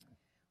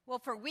Well,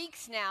 for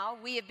weeks now,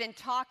 we have been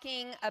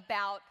talking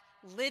about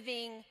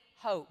living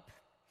hope.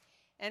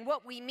 And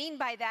what we mean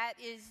by that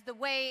is the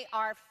way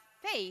our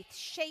faith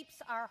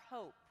shapes our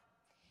hope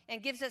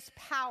and gives us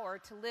power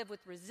to live with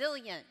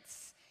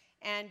resilience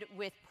and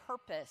with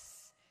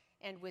purpose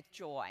and with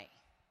joy.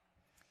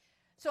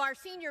 So our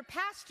senior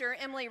pastor,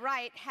 Emily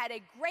Wright, had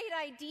a great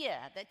idea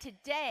that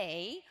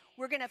today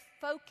we're going to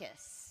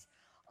focus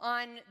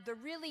on the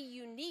really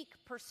unique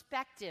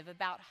perspective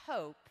about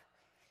hope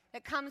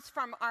that comes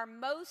from our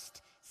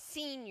most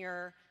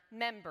senior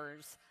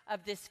members of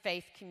this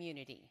faith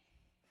community.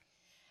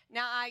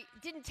 Now, I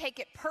didn't take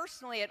it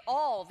personally at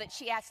all that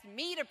she asked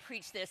me to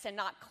preach this and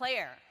not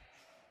Claire.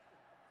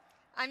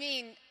 I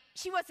mean,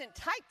 she wasn't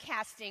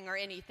typecasting or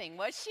anything,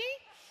 was she?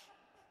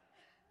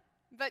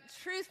 But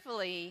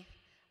truthfully,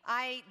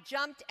 I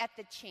jumped at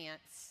the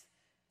chance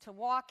to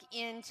walk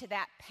into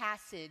that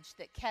passage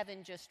that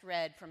Kevin just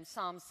read from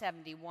Psalm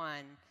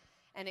 71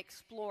 and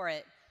explore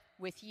it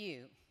with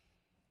you.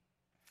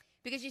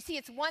 Because you see,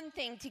 it's one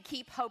thing to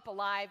keep hope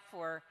alive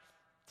for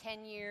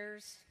 10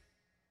 years,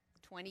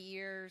 20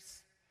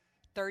 years,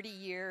 30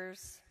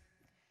 years.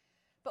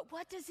 But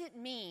what does it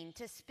mean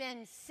to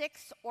spend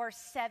 6 or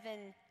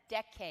 7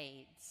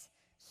 decades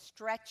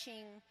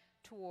stretching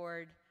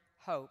toward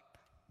hope?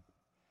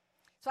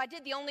 So I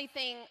did the only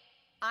thing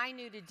I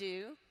knew to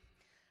do.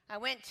 I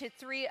went to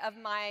 3 of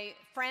my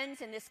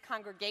friends in this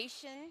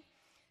congregation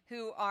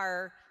who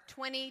are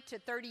 20 to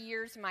 30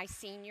 years my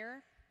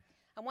senior.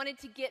 I wanted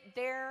to get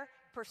their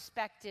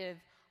perspective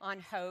on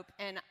hope,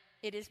 and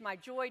it is my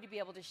joy to be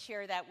able to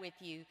share that with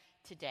you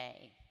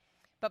today.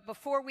 But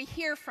before we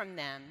hear from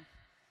them,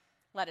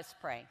 let us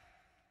pray.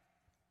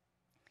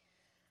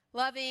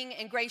 Loving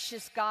and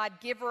gracious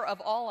God, giver of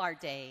all our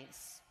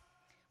days,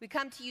 we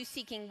come to you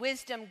seeking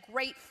wisdom,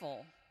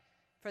 grateful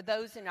for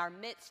those in our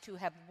midst who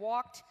have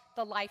walked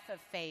the life of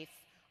faith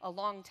a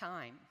long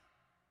time.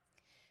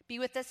 Be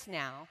with us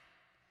now.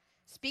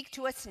 Speak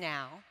to us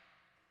now.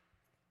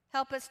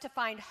 Help us to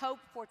find hope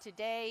for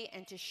today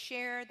and to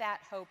share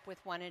that hope with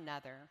one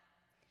another.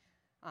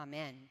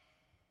 Amen.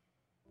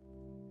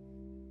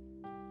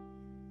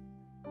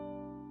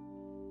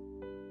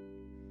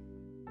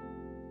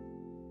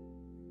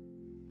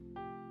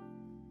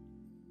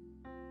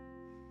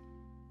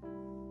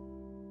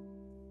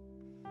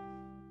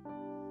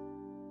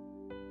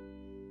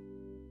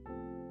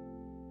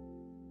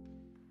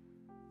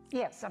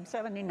 Yes, I'm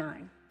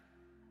 79.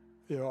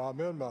 I'm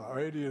in my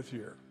 80th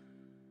year.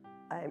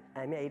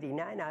 I'm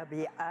 89.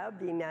 I'll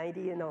be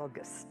 90 in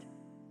August.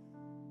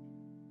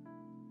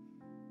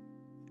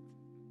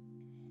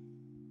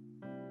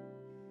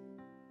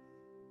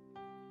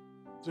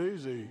 It's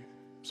easy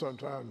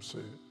sometimes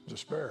to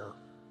despair,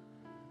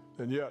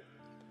 and yet,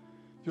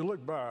 if you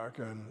look back,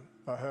 and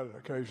I had an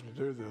occasion to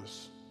do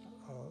this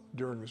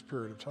during this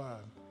period of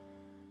time,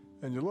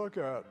 and you look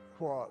at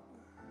what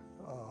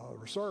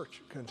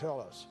research can tell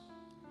us,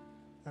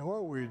 and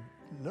what we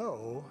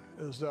know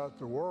is that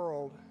the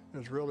world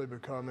is really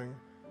becoming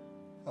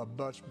a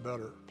much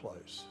better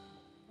place.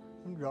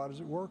 And God is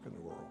at work in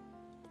the world.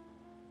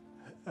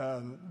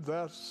 And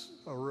that's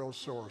a real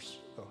source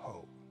of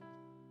hope.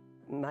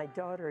 My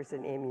daughter is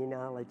an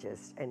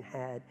immunologist and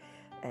had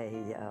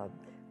a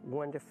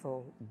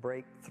wonderful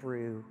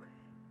breakthrough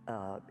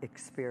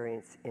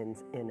experience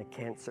in a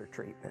cancer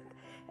treatment.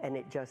 And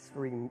it just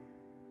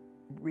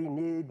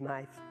renewed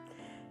my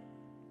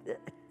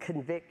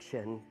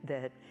conviction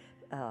that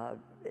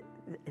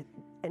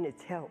and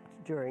it's helped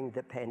during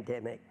the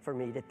pandemic for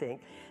me to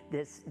think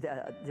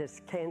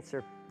this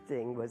cancer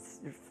thing was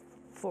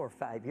 4 or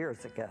 5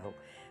 years ago,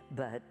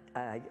 but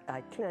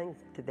I clung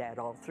to that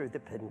all through the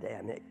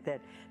pandemic,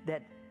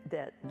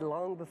 that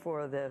long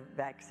before the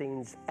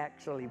vaccines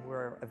actually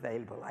were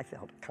available, I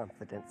felt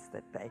confidence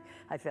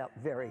I felt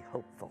very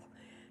hopeful,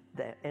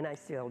 and I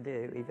still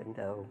do, even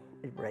though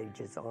it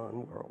rages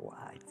on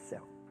worldwide.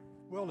 So.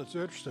 Well, it's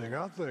interesting.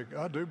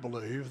 I do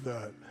believe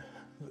that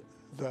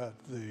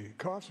the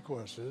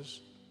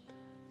consequences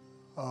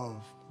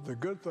of the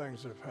good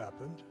things that have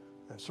happened,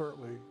 and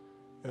certainly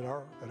in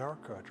our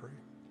country,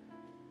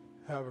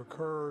 have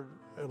occurred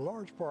in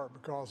large part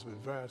because of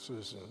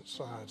advances in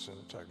science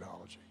and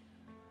technology.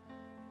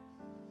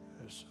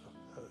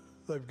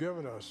 They've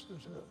given us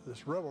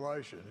this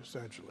revelation,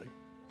 essentially,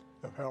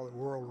 of how the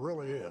world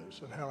really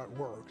is and how it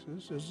works.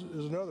 This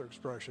is another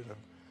expression of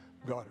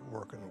God at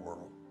work in the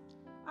world.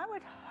 I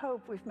would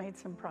hope we've made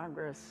some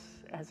progress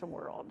as a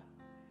world.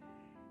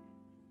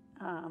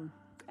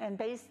 And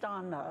based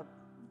on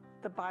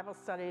the Bible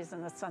studies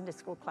and the Sunday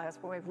school class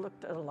where we've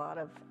looked at a lot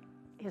of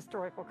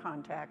historical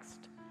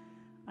context,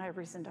 I have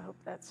reason to hope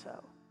that's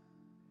so.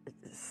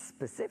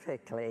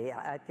 Specifically,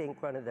 I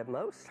think one of the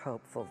most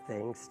hopeful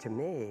things to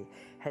me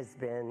has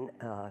been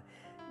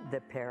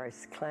the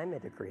Paris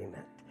Climate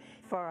Agreement.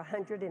 For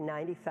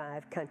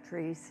 195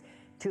 countries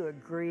to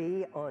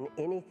agree on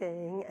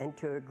anything and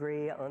to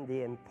agree on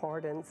the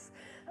importance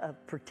of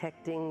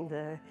protecting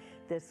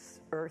this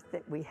earth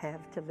that we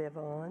have to live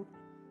on.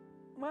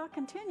 Well,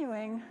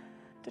 continuing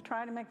to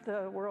try to make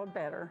the world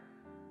better,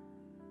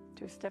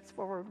 2 steps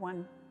forward,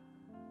 1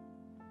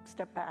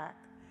 step back.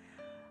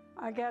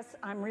 I guess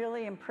I'm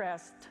really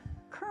impressed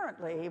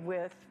currently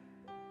with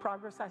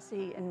progress I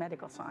see in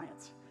medical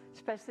science,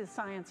 especially the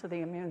science of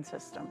the immune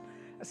system,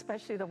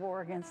 especially the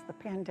war against the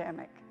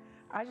pandemic.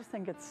 I just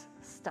think it's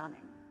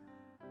stunning.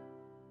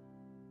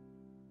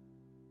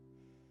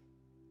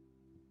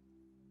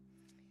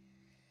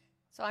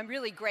 So I'm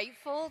really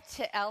grateful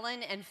to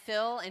Ellen and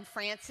Phil and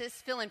Francis.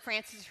 Phil and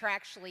Francis are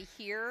actually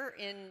here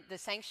in the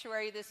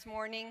sanctuary this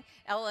morning.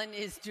 Ellen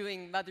is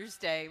doing Mother's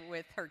Day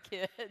with her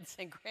kids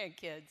and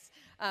grandkids,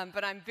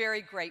 but I'm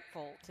very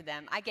grateful to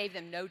them. I gave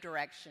them no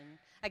direction.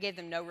 I gave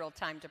them no real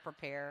time to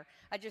prepare.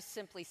 I just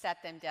simply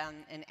sat them down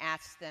and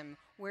asked them,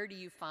 where do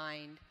you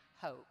find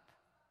hope?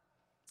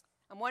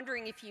 I'm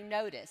wondering if you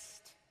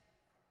noticed.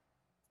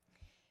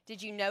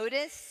 Did you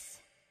notice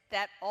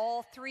that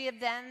all 3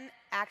 of them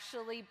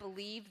actually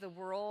believe the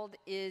world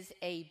is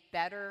a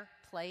better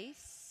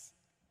place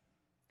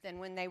than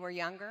when they were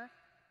younger?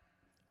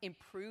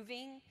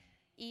 Improving,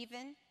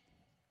 even?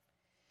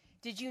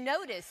 Did you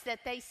notice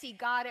that they see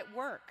God at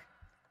work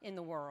in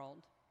the world?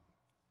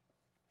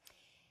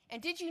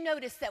 And did you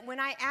notice that when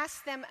I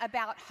asked them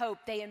about hope,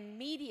 they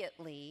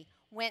immediately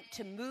went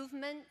to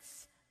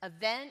movements,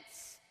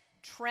 events,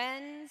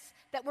 trends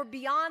that were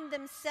beyond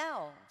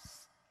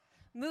themselves?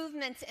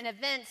 Movements and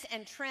events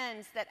and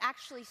trends that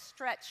actually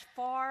stretch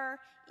far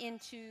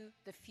into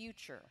the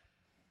future.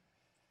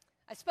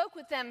 I spoke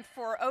with them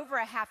for over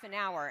a half an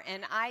hour,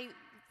 and I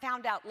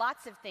found out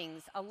lots of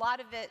things. A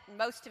lot of it,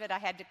 most of it I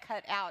had to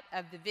cut out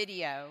of the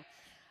video.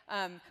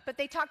 But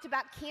they talked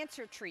about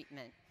cancer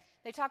treatment.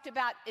 They talked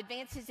about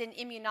advances in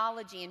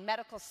immunology and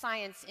medical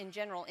science in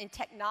general, in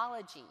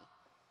technology.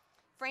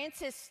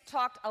 Frances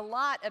talked a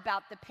lot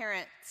about the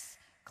Paris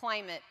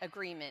Climate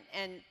Agreement,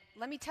 and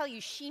let me tell you,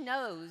 she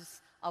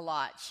knows a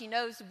lot. She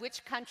knows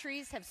which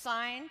countries have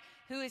signed,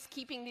 who is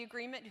keeping the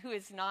agreement, who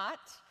is not.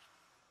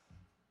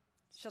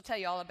 She'll tell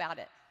you all about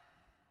it.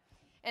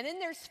 And then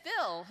there's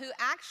Phil, who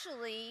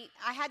actually,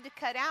 I had to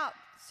cut out,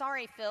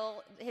 sorry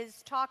Phil,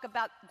 his talk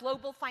about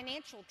global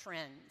financial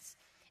trends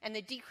and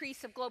the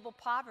decrease of global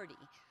poverty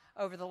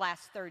over the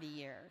last 30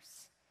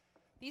 years.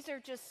 These are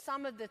just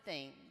some of the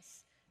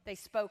things they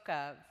spoke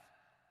of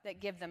that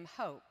give them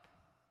hope.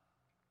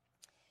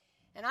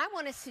 And I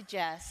want to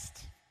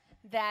suggest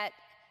that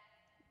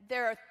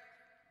there are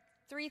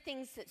 3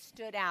 things that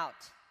stood out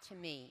to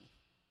me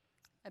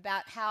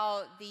about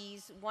how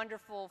these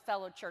wonderful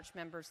fellow church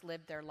members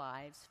lived their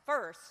lives.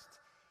 First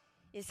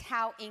is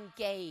how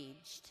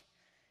engaged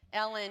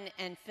Ellen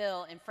and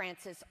Phil and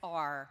Frances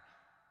are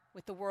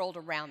with the world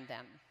around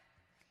them,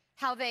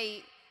 how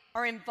they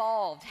are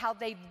involved, how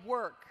they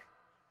work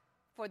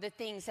for the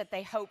things that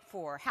they hope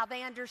for, how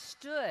they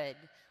understood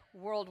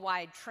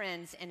worldwide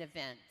trends and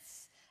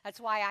events. That's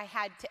why I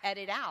had to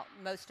edit out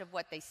most of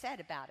what they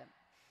said about him.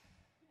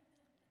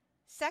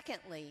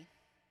 Secondly,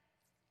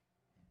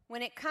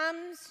 when it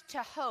comes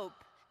to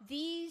hope,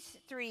 these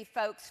 3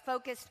 folks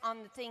focused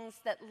on the things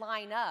that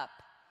line up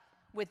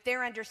with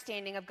their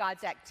understanding of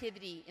God's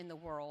activity in the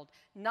world,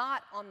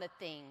 not on the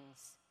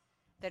things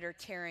that are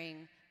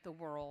tearing the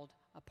world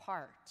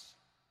apart.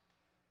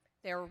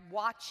 They're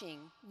watching,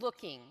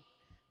 looking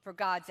for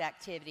God's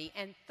activity.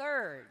 And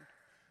third,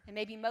 and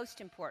maybe most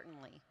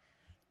importantly,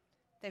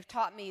 they've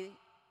taught me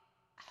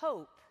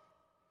hope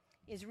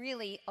is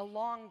really a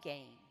long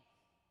game.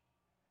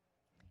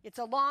 It's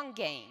a long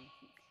game.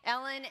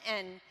 Ellen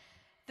and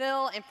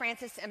Phil and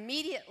Frances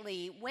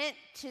immediately went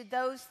to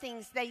those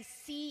things they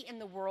see in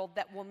the world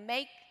that will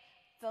make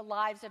the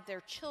lives of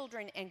their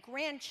children and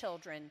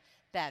grandchildren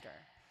better.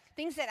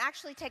 Things that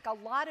actually take a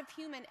lot of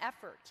human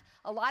effort,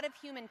 a lot of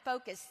human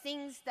focus,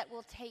 things that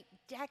will take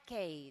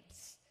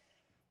decades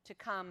to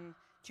come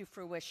to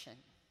fruition.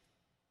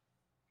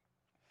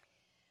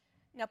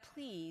 Now,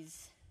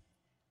 please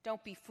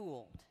don't be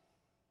fooled.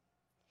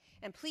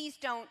 And please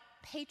don't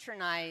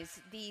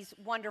patronize these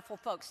wonderful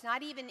folks,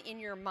 not even in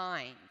your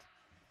mind,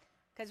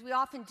 because we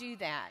often do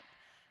that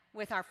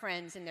with our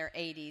friends in their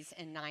 80s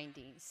and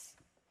 90s.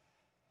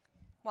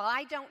 While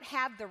I don't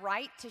have the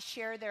right to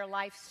share their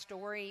life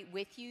story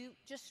with you,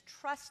 just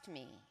trust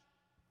me.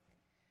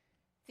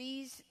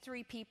 These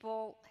 3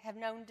 people have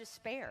known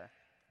despair.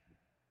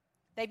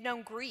 They've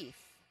known grief.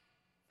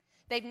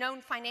 They've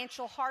known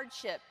financial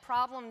hardship,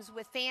 problems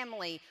with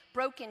family,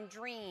 broken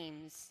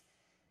dreams,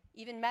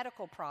 even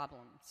medical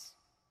problems.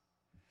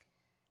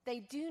 They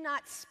do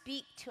not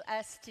speak to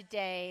us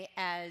today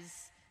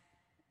as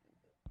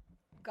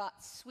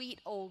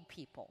sweet old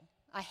people.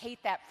 I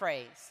hate that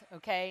phrase,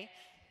 okay?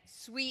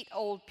 Sweet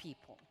old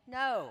people.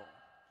 No,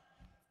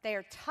 they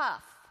are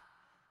tough,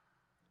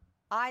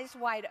 eyes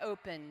wide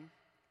open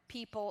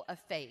people of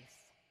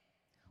faith,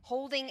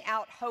 holding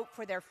out hope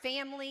for their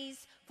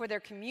families, for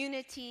their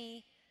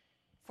community,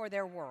 for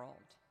their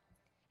world,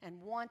 and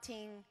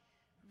wanting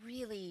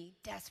really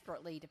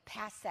desperately to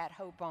pass that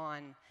hope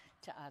on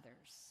to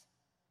others.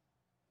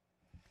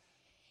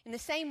 In the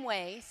same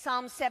way,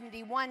 Psalm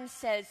 71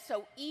 says,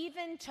 "So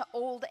even to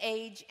old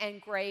age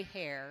and gray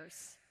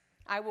hairs,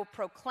 I will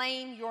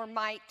proclaim your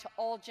might to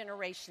all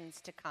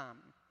generations to come.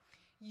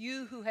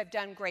 You who have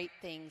done great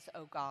things,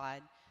 O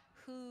God,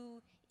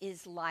 who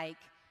is like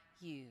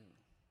you?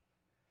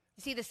 You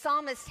see, the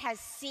psalmist has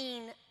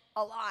seen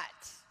a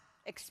lot,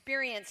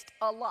 experienced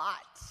a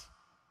lot,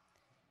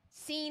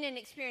 seen and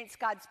experienced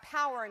God's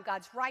power and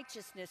God's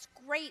righteousness,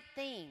 great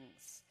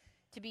things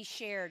to be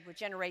shared with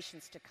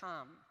generations to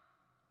come.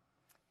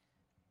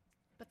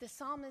 But the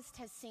psalmist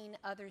has seen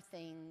other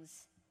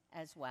things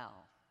as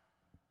well.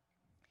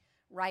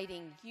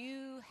 Writing,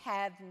 you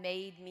have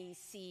made me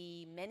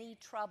see many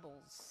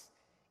troubles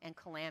and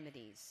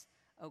calamities,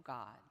 O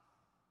God.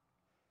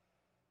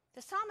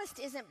 The psalmist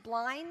isn't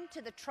blind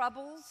to the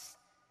troubles,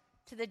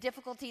 to the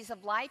difficulties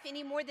of life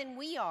any more than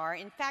we are.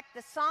 In fact,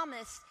 the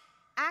psalmist,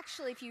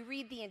 actually, if you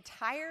read the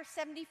entire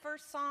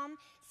 71st Psalm,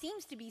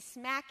 seems to be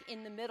smack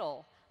in the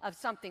middle of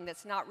something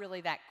that's not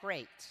really that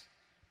great.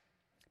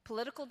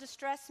 Political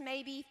distress,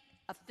 maybe,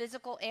 a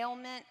physical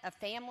ailment, a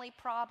family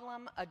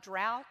problem, a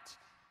drought,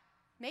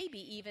 maybe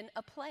even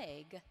a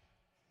plague.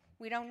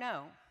 We don't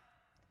know.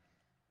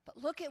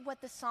 But look at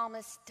what the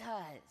psalmist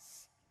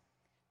does.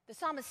 The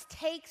psalmist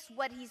takes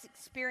what he's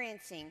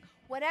experiencing,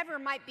 whatever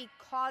might be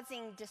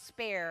causing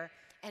despair,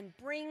 and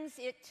brings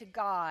it to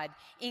God,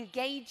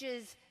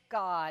 engages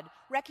God,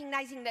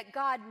 recognizing that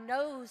God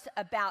knows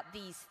about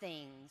these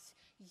things.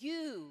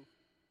 You,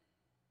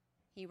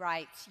 he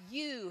writes,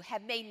 you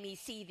have made me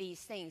see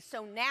these things.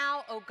 So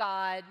now, O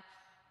God,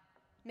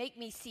 make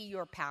me see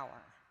your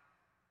power.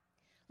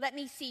 Let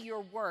me see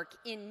your work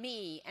in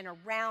me and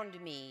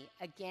around me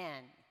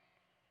again.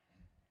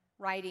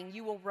 Writing,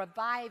 you will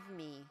revive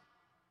me,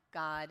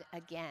 God,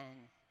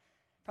 again.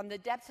 From the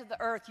depths of the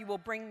earth, you will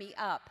bring me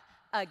up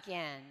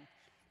again.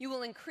 You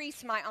will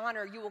increase my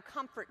honor. You will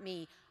comfort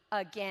me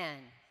again.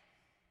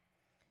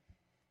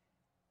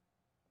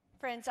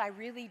 Friends, I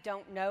really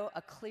don't know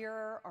a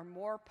clearer or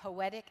more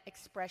poetic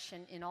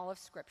expression in all of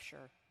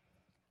Scripture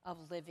of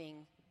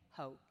living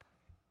hope.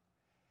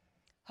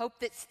 Hope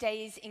that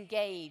stays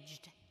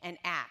engaged and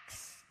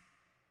acts.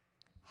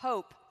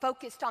 Hope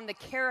focused on the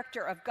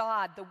character of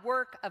God, the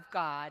work of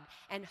God,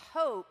 and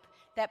hope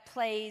that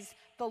plays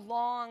the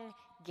long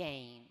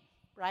game,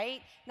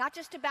 right? Not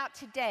just about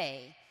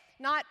today,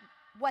 not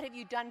what have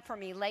you done for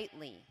me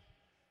lately,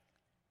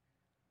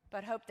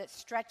 but hope that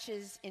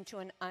stretches into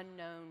an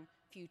unknown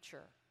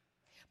future.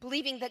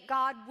 Believing that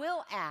God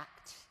will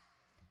act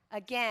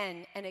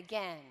again and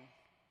again,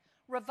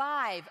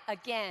 revive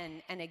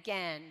again and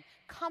again,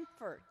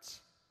 comfort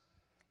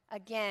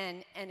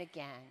again and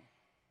again.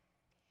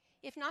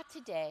 If not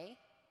today,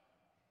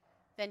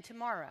 then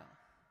tomorrow.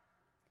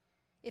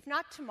 If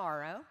not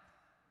tomorrow,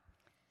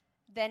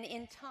 then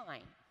in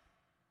time.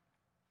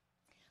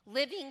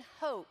 Living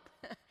hope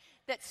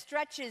that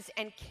stretches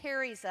and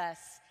carries us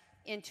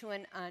into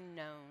an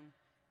unknown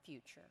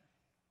future.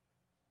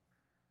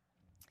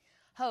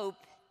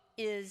 Hope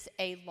is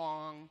a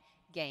long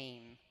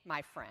game,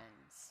 my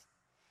friends.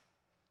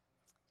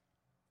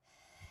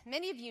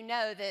 Many of you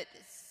know that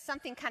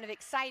something kind of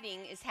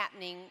exciting is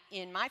happening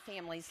in my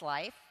family's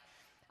life.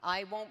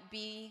 I won't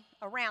be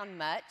around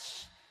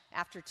much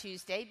after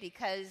Tuesday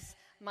because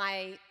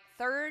my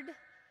third,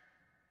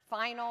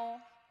 final,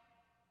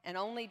 and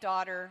only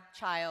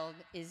child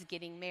is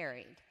getting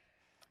married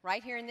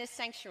right here in this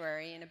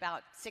sanctuary in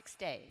about 6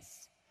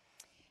 days.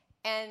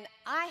 And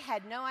I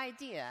had no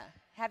idea,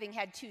 having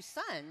had 2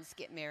 sons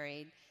get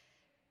married,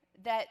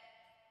 that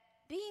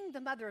being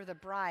the mother of the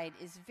bride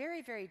is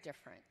very, very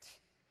different.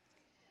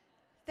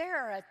 There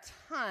are a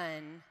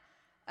ton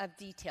of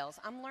details.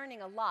 I'm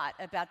learning a lot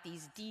about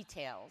these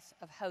details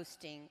of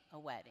hosting a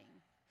wedding.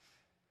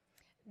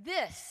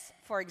 This,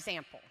 for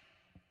example,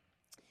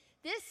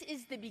 this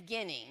is the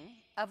beginning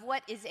of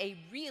what is a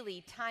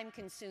really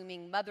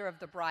time-consuming mother of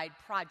the bride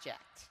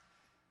project.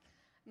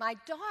 My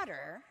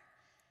daughter,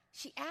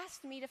 she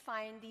asked me to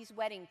find these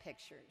wedding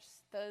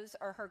pictures. Those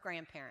are her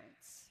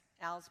grandparents,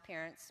 Al's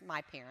parents,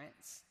 my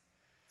parents.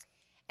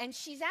 And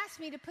she's asked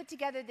me to put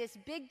together this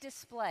big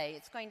display.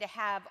 It's going to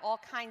have all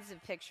kinds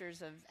of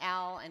pictures of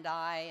Al and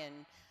I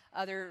and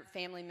other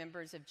family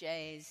members of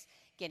Jay's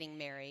getting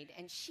married.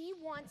 And she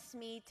wants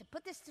me to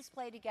put this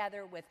display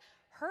together with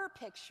her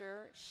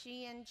picture,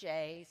 she and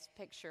Jay's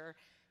picture,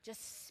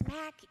 just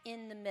smack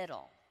in the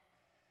middle.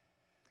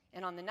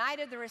 And on the night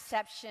of the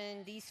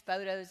reception, these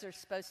photos are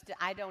supposed to,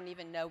 I don't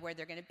even know where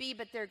they're going to be,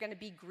 but they're going to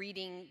be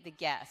greeting the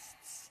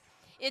guests.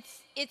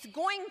 It's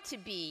going to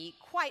be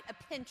quite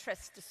a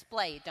Pinterest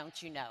display,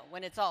 don't you know,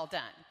 when it's all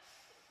done.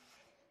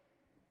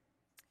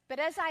 But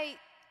as I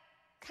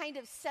kind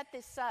of set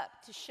this up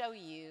to show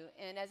you,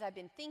 and as I've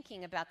been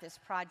thinking about this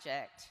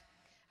project,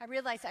 I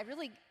realized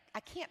I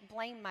can't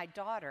blame my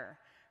daughter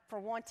for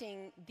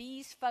wanting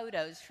these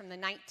photos from the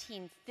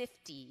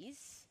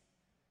 1950s,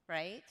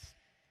 right,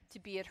 to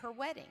be at her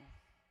wedding.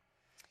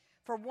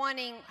 For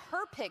wanting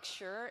her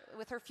picture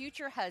with her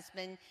future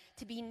husband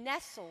to be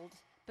nestled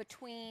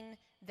between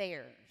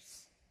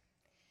theirs.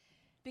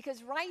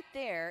 Because right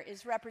there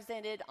is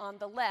represented on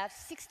the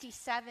left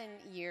 67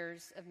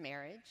 years of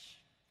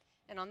marriage,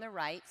 and on the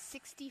right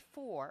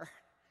 64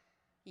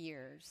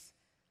 years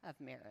of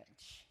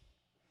marriage.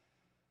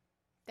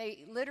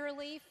 They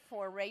literally,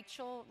 for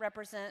Rachel,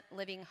 represent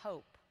living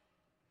hope.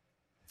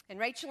 And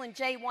Rachel and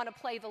Jay want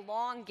to play the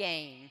long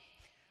game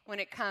when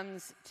it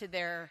comes to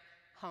their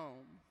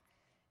home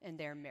and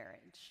their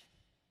marriage.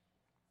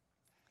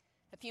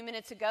 A few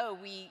minutes ago,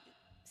 we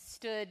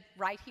stood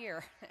right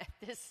here at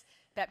this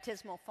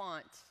baptismal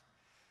font.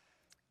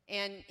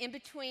 And in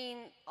between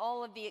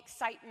all of the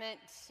excitement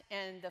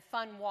and the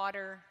fun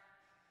water,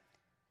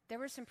 there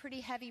were some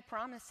pretty heavy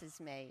promises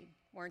made,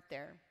 weren't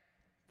there,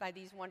 by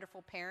these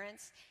wonderful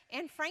parents,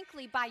 and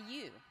frankly, by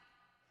you.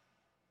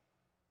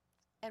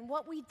 And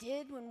what we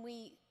did when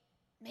we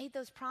made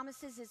those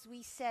promises is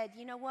we said,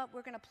 you know what,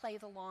 we're going to play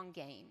the long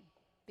game,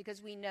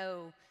 because we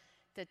know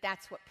that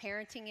that's what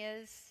parenting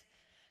is,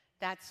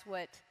 that's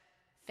what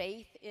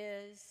faith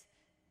is,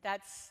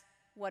 that's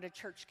what a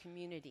church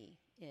community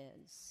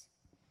is.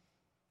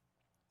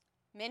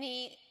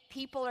 Many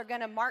people are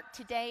going to mark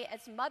today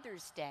as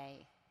Mother's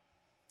Day.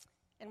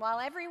 And while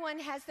everyone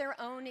has their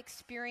own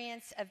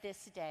experience of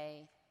this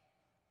day,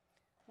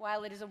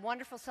 while it is a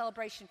wonderful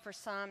celebration for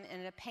some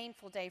and a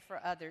painful day for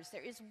others,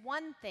 there is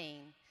one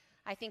thing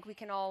I think we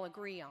can all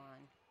agree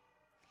on.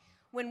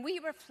 When we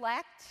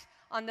reflect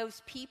on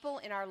those people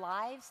in our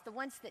lives, the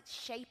ones that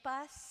shape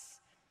us,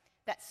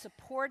 that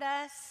support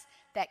us,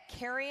 that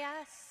carry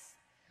us,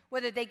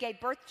 whether they gave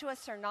birth to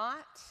us or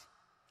not,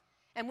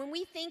 and when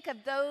we think of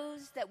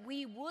those that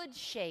we would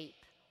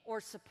shape or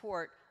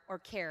support or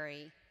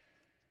carry,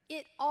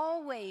 it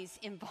always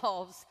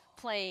involves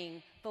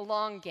playing the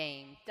long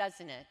game,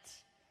 doesn't it?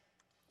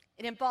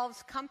 It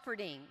involves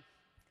comforting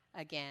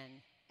again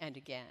and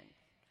again.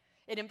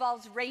 It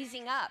involves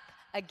raising up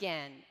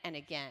again and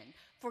again,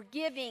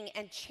 forgiving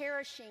and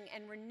cherishing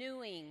and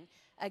renewing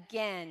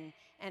again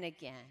and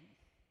again.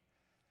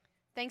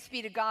 Thanks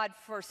be to God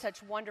for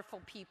such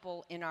wonderful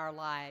people in our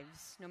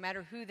lives, no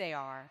matter who they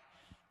are,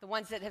 the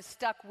ones that have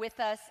stuck with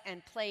us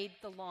and played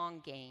the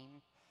long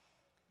game,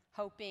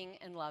 hoping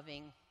and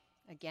loving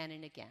again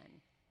and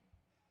again.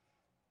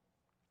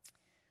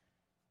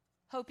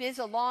 Hope is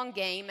a long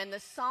game, and the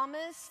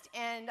psalmist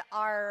and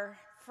our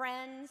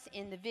friends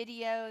in the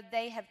video,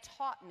 they have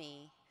taught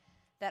me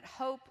that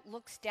hope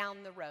looks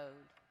down the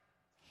road.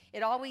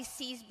 It always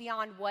sees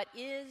beyond what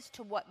is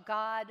to what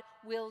God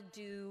will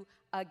do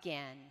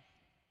again.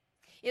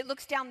 It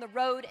looks down the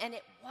road and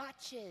it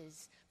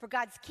watches for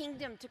God's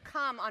kingdom to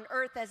come on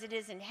earth as it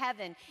is in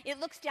heaven. It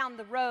looks down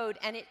the road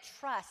and it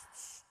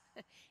trusts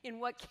in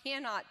what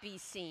cannot be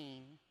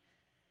seen,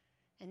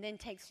 and then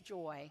takes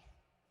joy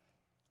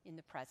in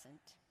the present.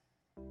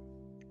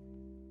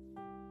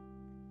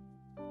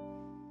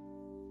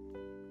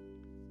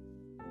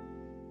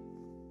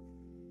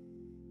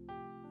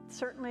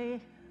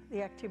 Certainly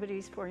the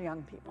activities for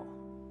young people,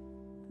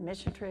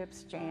 mission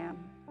trips, jam,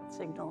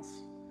 signals,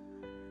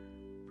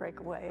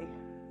 breakaway,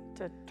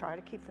 to try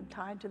to keep them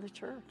tied to the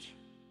church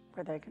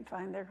where they can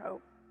find their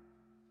hope.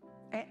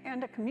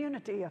 And a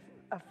community of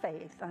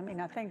faith. I mean,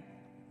 I think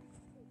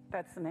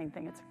that's the main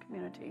thing. It's a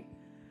community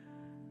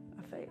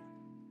of faith.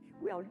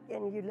 Well,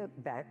 and you look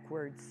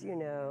backwards, you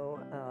know,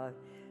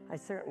 I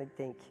certainly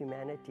think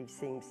humanity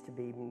seems to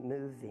be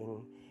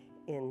moving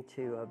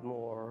into a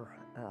more,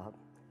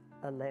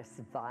 a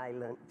less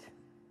violent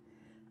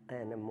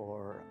and a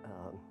more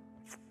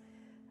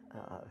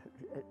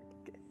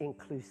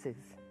inclusive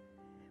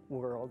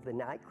world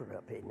than I grew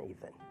up in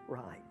even,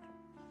 right.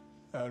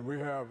 And we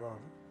have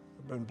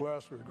been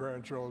blessed with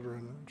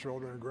grandchildren,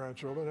 children and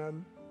grandchildren,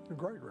 and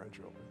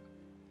great-grandchildren.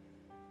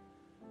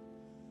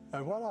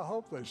 And what I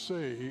hope they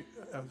see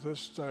at this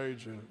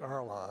stage in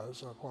our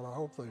lives, what I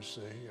hope they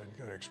see and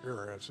can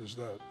experience is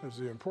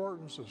the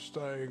importance of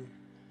staying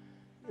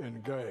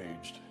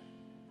engaged.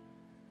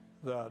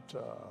 That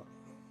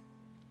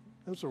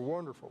it's a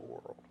wonderful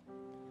world.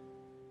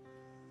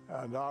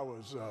 And I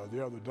was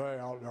the other day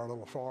out in our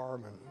little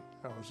farm, and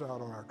I was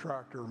out on our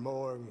tractor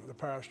mowing the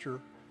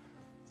pasture,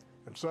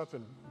 and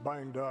something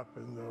banged up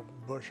and the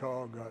bush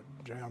hog got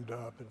jammed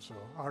up, and so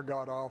I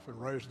got off and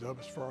raised it up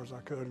as far as I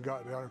could and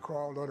got down and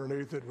crawled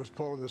underneath it and was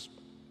pulling this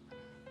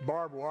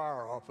barbed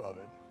wire off of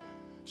it,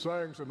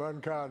 saying some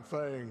unkind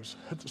things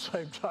at the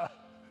same time.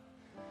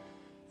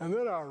 And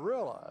then I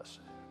realized,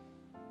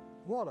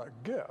 what a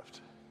gift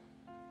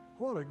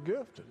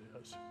it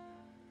is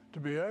to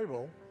be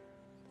able,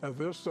 at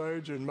this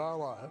stage in my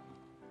life,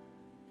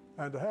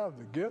 and to have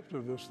the gift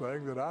of this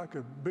thing that I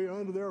could be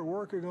under there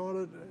working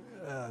on it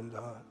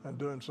and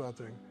doing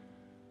something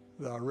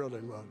that I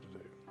really love to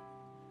do.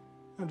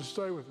 And to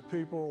stay with the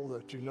people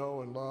that you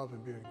know and love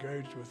and be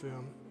engaged with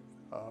them.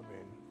 I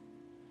mean,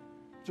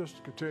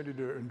 just continue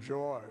to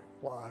enjoy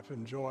life,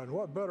 and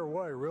what better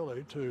way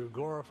really to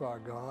glorify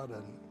God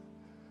and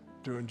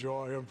to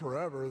enjoy Him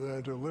forever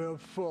than to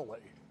live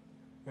fully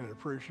in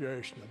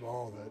appreciation of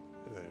all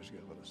that He's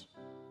given us.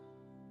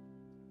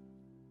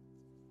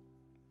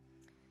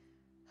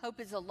 Hope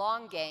is a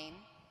long game.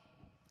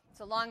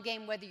 It's a long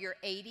game whether you're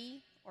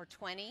 80 or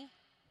 20,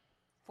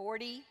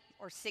 40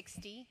 or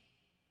 60.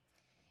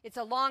 It's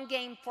a long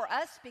game for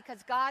us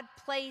because God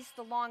plays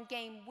the long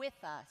game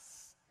with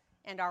us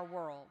and our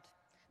world.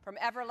 From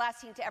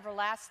everlasting to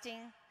everlasting,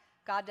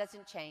 God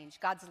doesn't change.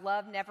 God's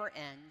love never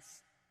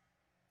ends.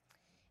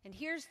 And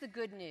here's the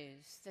good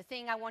news, the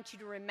thing I want you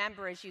to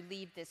remember as you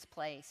leave this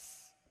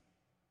place.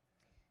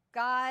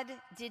 God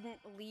didn't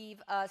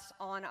leave us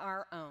on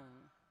our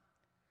own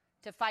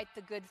to fight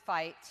the good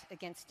fight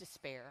against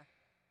despair,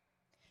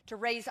 to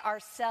raise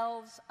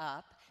ourselves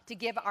up, to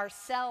give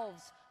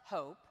ourselves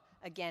hope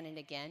again and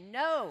again.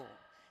 No,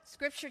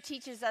 Scripture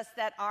teaches us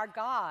that our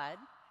God,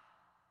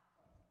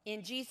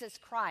 in Jesus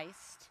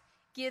Christ,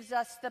 gives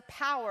us the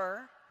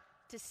power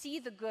to see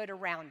the good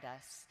around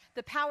us,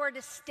 the power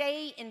to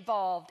stay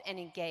involved and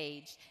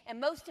engaged, and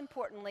most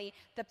importantly,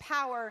 the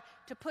power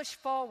to push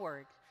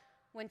forward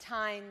when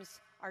times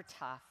are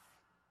tough,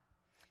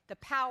 the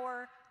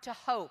power to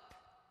hope,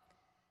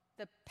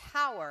 the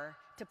power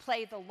to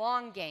play the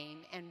long game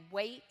and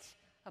wait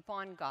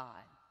upon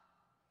God.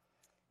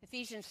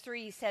 Ephesians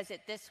 3 says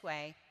it this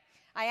way: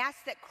 I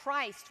ask that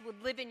Christ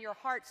would live in your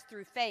hearts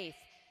through faith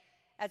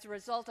as a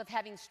result of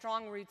having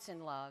strong roots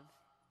in love.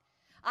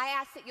 I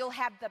ask that you'll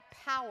have the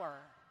power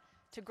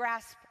to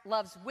grasp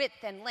love's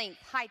width and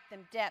length, height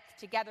and depth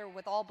together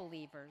with all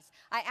believers.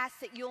 I ask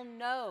that you'll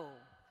know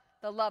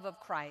the love of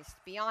Christ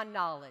beyond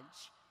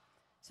knowledge,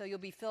 so you'll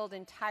be filled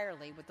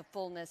entirely with the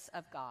fullness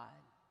of God.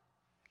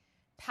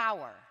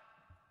 Power.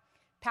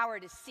 Power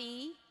to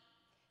see,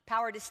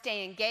 power to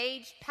stay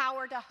engaged,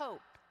 power to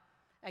hope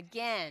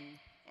again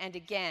and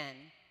again,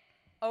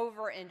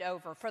 over and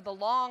over, for the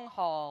long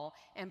haul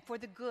and for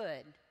the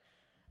good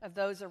of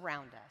those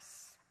around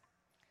us.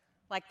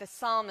 Like the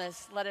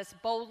psalmist, let us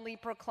boldly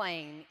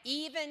proclaim,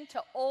 even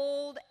to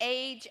old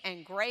age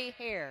and gray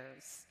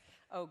hairs,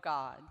 O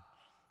God,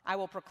 I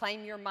will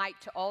proclaim your might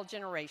to all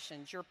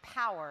generations. Your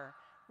power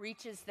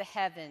reaches the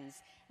heavens,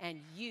 and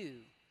you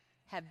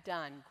have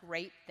done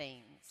great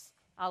things.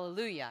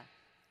 Alleluia.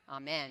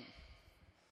 Amen.